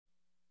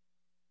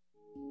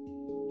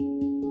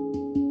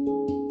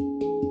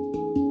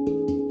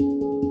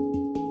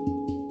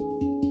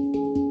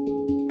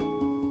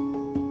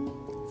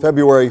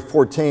February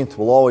 14th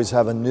will always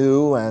have a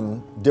new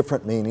and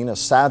different meaning, a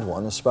sad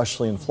one,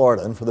 especially in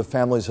Florida. And for the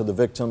families of the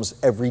victims,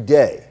 every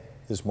day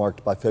is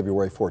marked by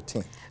February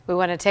 14th. We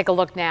want to take a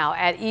look now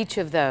at each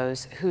of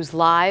those whose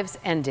lives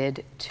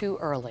ended too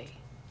early.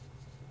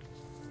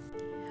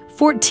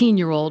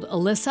 14-year-old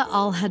Alyssa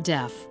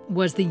Al-Hadef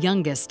was the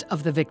youngest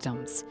of the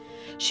victims.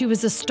 She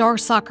was a star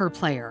soccer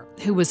player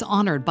who was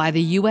honored by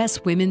the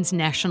U.S. women's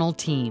national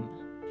team.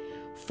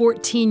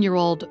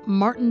 14-year-old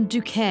Martin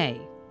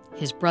Duque.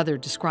 His brother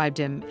described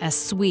him as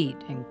sweet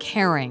and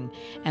caring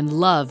and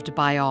loved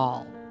by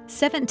all.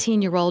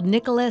 17-year-old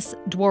Nicholas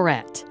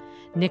Dworet.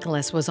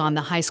 Nicholas was on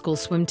the high school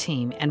swim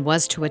team and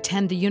was to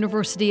attend the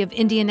University of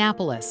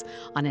Indianapolis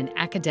on an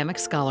academic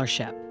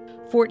scholarship.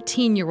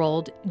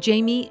 14-year-old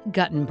Jamie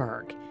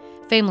Guttenberg.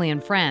 Family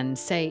and friends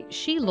say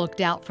she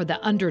looked out for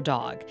the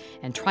underdog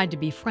and tried to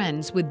be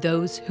friends with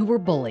those who were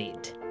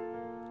bullied.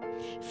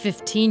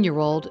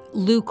 15-year-old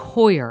Luke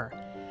Hoyer.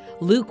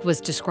 Luke was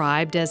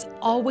described as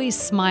always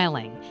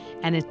smiling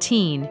and a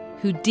teen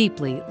who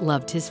deeply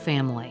loved his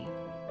family.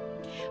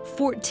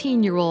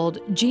 14-year-old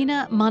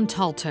Gina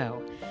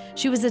Montalto.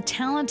 She was a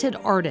talented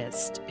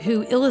artist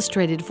who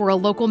illustrated for a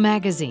local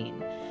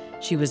magazine.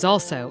 She was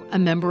also a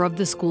member of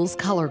the school's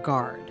color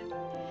guard.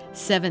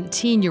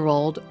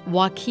 17-year-old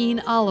Joaquin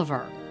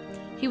Oliver.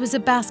 He was a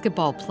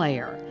basketball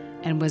player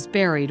and was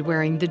buried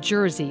wearing the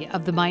jersey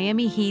of the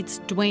Miami Heat's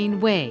Dwayne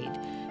Wade,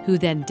 who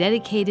then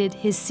dedicated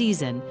his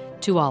season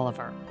to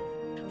Oliver.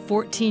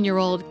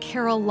 14-year-old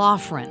Kara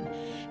Loughran.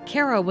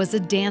 Kara was a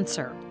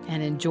dancer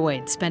and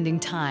enjoyed spending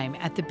time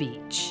at the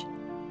beach.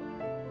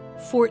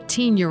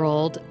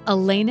 14-year-old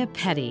Elena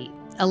Petty.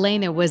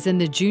 Elena was in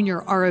the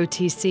junior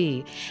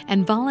ROTC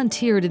and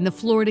volunteered in the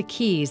Florida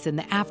Keys in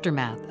the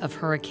aftermath of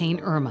Hurricane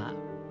Irma.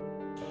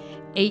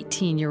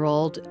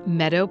 18-year-old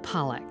Meadow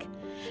Pollock.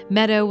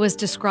 Meadow was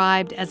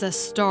described as a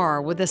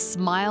star with a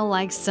smile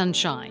like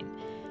sunshine.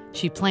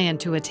 She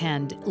planned to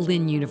attend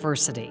Lynn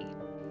University.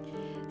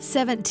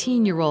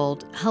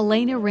 17-year-old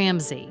Helena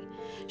Ramsey.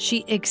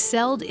 She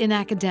excelled in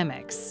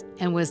academics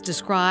and was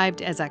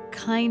described as a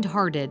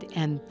kind-hearted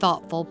and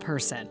thoughtful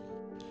person.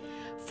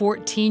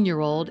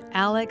 14-year-old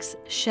Alex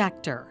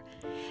Schechter.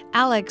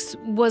 Alex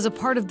was a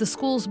part of the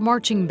school's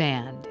marching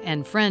band,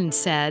 and friends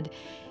said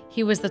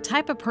he was the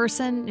type of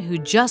person who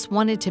just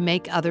wanted to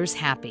make others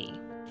happy.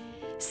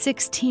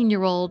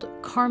 16-year-old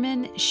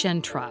Carmen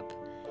Schentrup.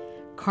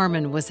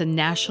 Carmen was a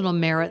National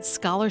Merit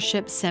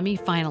Scholarship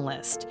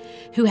semifinalist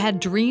who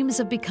had dreams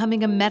of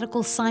becoming a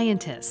medical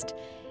scientist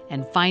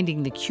and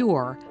finding the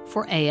cure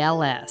for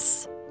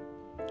ALS.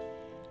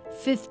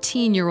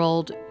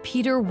 15-year-old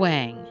Peter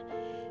Wang.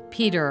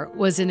 Peter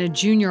was in a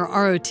junior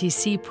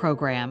ROTC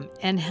program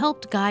and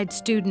helped guide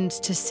students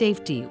to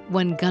safety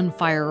when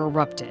gunfire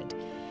erupted.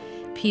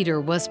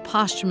 Peter was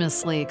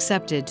posthumously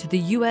accepted to the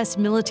U.S.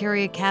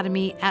 Military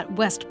Academy at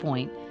West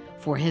Point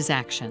for his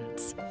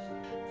actions.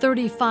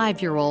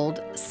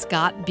 35-year-old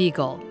Scott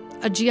Beagle,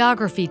 a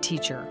geography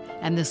teacher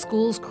and the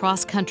school's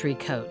cross-country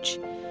coach.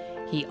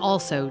 He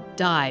also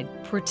died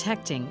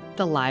protecting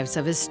the lives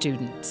of his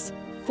students.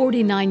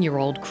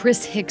 49-year-old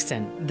Chris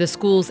Hickson, the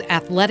school's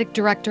athletic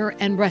director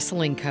and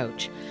wrestling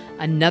coach,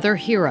 another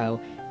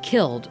hero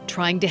killed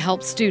trying to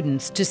help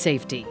students to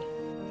safety.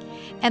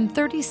 And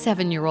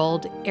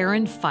 37-year-old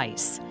Aaron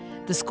Feiss,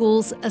 the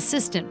school's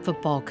assistant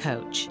football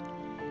coach.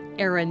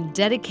 Aaron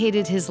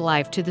dedicated his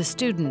life to the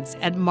students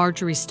at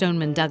Marjorie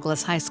Stoneman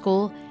Douglas High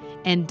School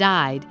and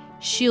died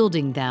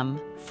shielding them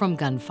from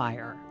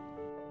gunfire.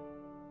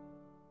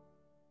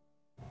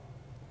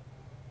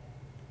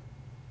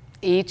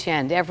 Each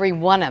and every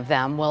one of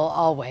them will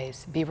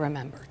always be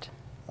remembered.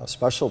 A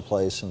special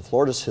place in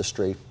Florida's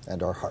history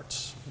and our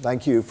hearts.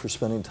 Thank you for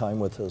spending time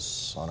with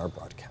us on our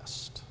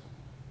broadcast.